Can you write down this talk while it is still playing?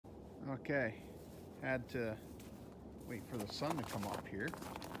Okay, had to wait for the sun to come up here.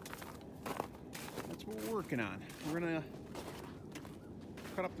 That's what we're working on. We're gonna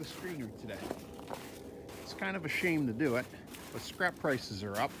cut up the screener today. It's kind of a shame to do it, but scrap prices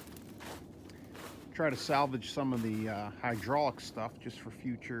are up. Try to salvage some of the hydraulic stuff just for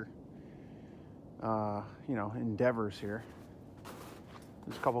future, endeavors here.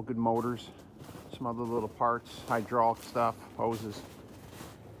 There's a couple good motors, some other little parts, hydraulic stuff, hoses.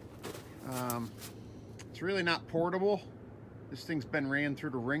 It's really not portable. This thing's been ran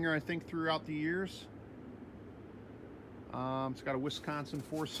through the ringer, I think, throughout the years. It's got a Wisconsin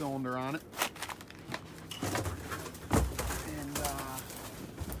 4-cylinder on it. And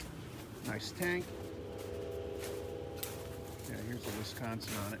nice tank. Yeah, here's the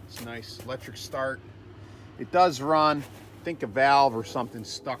Wisconsin on it. It's nice. Electric start. It does run. I think a valve or something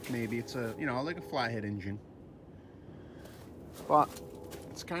stuck maybe. It's a, like a flathead engine. But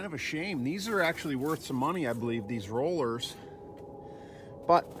it's kind of a shame. These are actually worth some money, I believe, these rollers.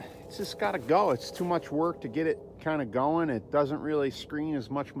 But it's just got to go. It's too much work to get it kind of going. It doesn't really screen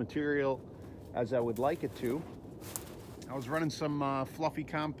as much material as I would like it to. I was running some fluffy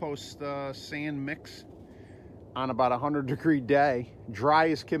compost sand mix on about a 100-degree day, dry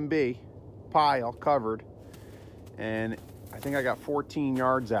as can be, pile covered, and I think I got 14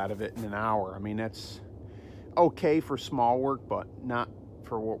 yards out of it in an hour. I mean, that's okay for small work, but not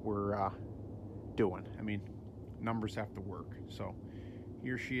for what we're doing. I mean, numbers have to work. So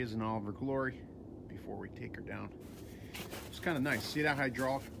here she is in all of her glory before we take her down. It's kind of nice. See that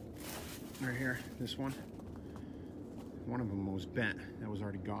hydraulic right here? This one of them was bent. That was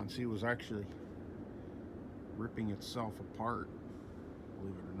already gone. See, it was actually ripping itself apart,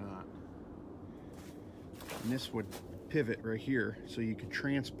 believe it or not. And this would pivot right here so you could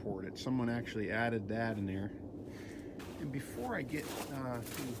transport it. Someone actually added that in there. And before I get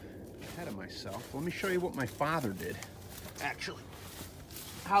too ahead of myself, let me show you what my father did. Actually,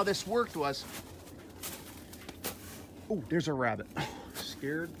 how this worked was, oh, there's a rabbit.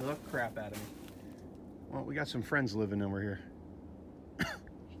 Scared the crap out of me. Well, we got some friends living over here.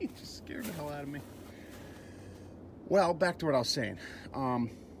 He just scared the hell out of me. Well, back to what I was saying.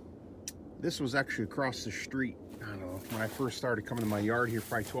 This was actually across the street, I don't know, when I first started coming to my yard here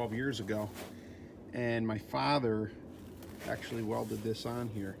probably 12 years ago. And my father actually welded this on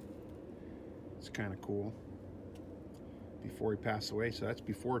here. It's kind of cool. Before he passed away, so that's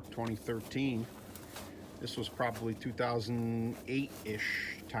before 2013. This was probably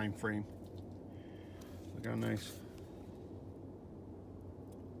 2008-ish time frame. Look how nice.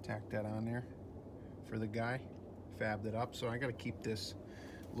 Tack that on there for the guy. Fabbed it up. So I got to keep this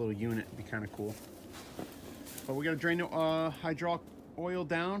little unit. It'd be kind of cool. But we got to drain the hydraulic oil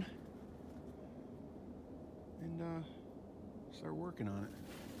down and start working on it.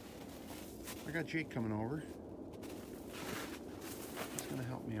 I got Jake coming over. He's going to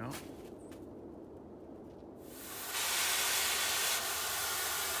help me out.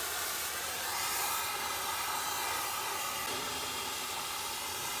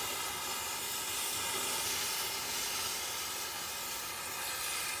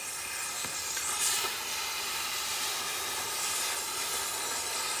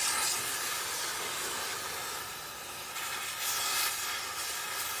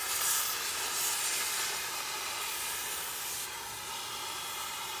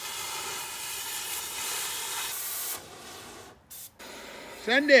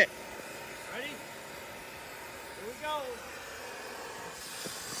 Send it. Ready? Here we go.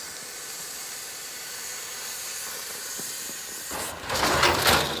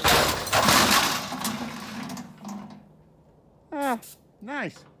 Ah,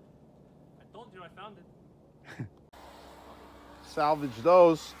 nice. I told you I found it. Salvage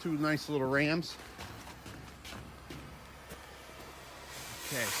those two nice little rams.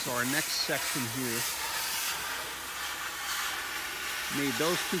 Okay, so our next section here, made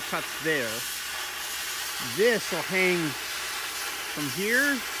those two cuts there. This will hang from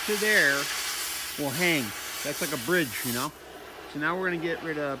here to there, will hang. That's like a bridge, So now we're gonna get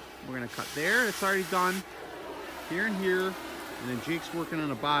rid of, we're gonna cut there, it's already done. Here and here, and then Jake's working on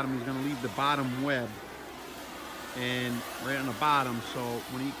the bottom. He's gonna leave the bottom web and right on the bottom. So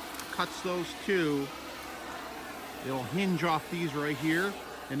when he cuts those two, it'll hinge off these right here,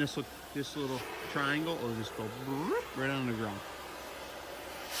 and this little triangle will just go right on the ground.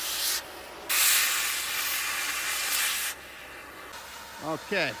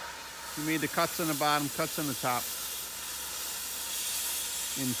 Okay, we made the cuts on the bottom, cuts on the top.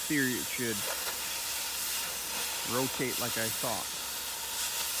 In theory, it should rotate like I thought.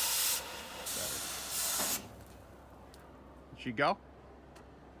 Better. Did she go?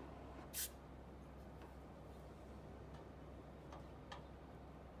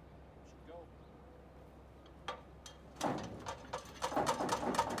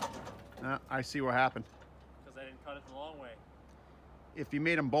 I see what happened. Because I didn't cut it the long way. If you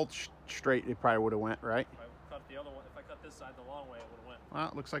made them both straight, it probably would have went, right? If I cut the other one, if I cut this side the long way, it would have went. Well,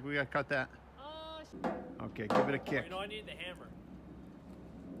 it looks like we got to cut that. Oh, Okay, give it a kick. you know, I need the hammer.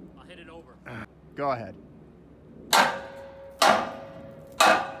 I'll hit it over. Go ahead.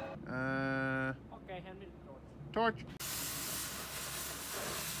 Okay, hand me the Torch.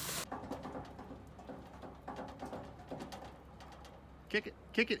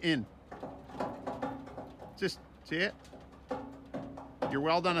 Kick it in. Just see it. Your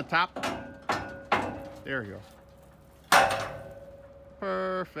weld on the top. There you go.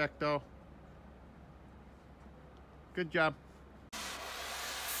 Perfecto. Good job.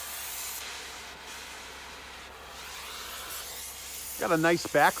 Got a nice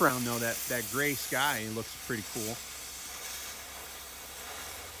background though, that gray sky. It looks pretty cool.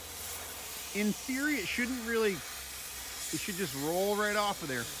 In theory, it shouldn't really, it should just roll right off of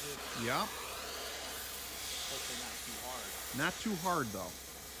there. Yep. Hopefully not too hard. Not too hard though.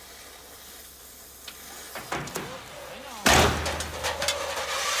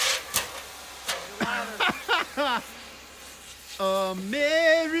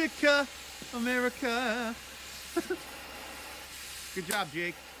 America, America. Good job,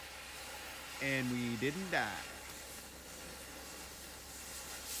 Jake. And we didn't die.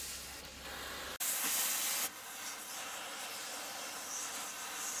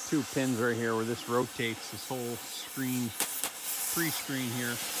 Two pins right here where this rotates this whole screen, pre-screen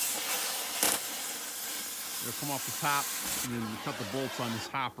here. It'll come off the top, and then we cut the bolts on this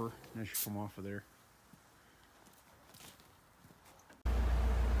hopper, and that should come off of there.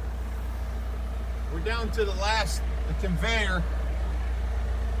 We're down to the last conveyor.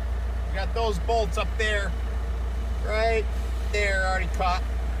 We got those bolts up there, right there, already cut.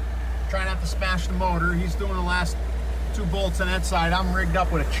 Try not to smash the motor. He's doing the last two bolts on that side. I'm rigged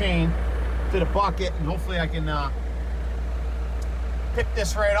up with a chain to the bucket, and hopefully I can pick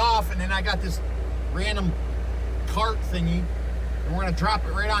this right off. And then I got this random cart thingy, and we're gonna drop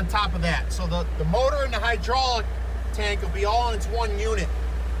it right on top of that. So the motor and the hydraulic tank will be all in its one unit.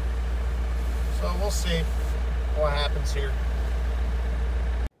 So we'll see what happens here.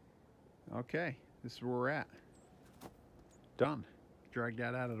 Okay, this is where we're at. Done. Drag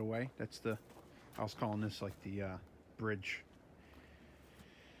that out of the way. That's the, I was calling this like the bridge,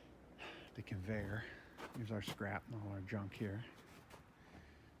 the conveyor. Here's our scrap and all our junk here.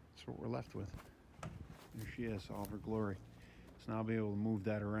 That's what we're left with. There she is, all of her glory. So now I'll be able to move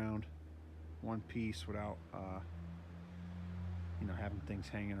that around one piece without you know, having things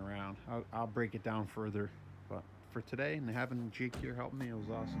hanging around. I'll break it down further, but for today, and having Jake here help me, it was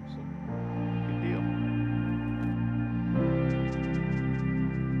awesome. So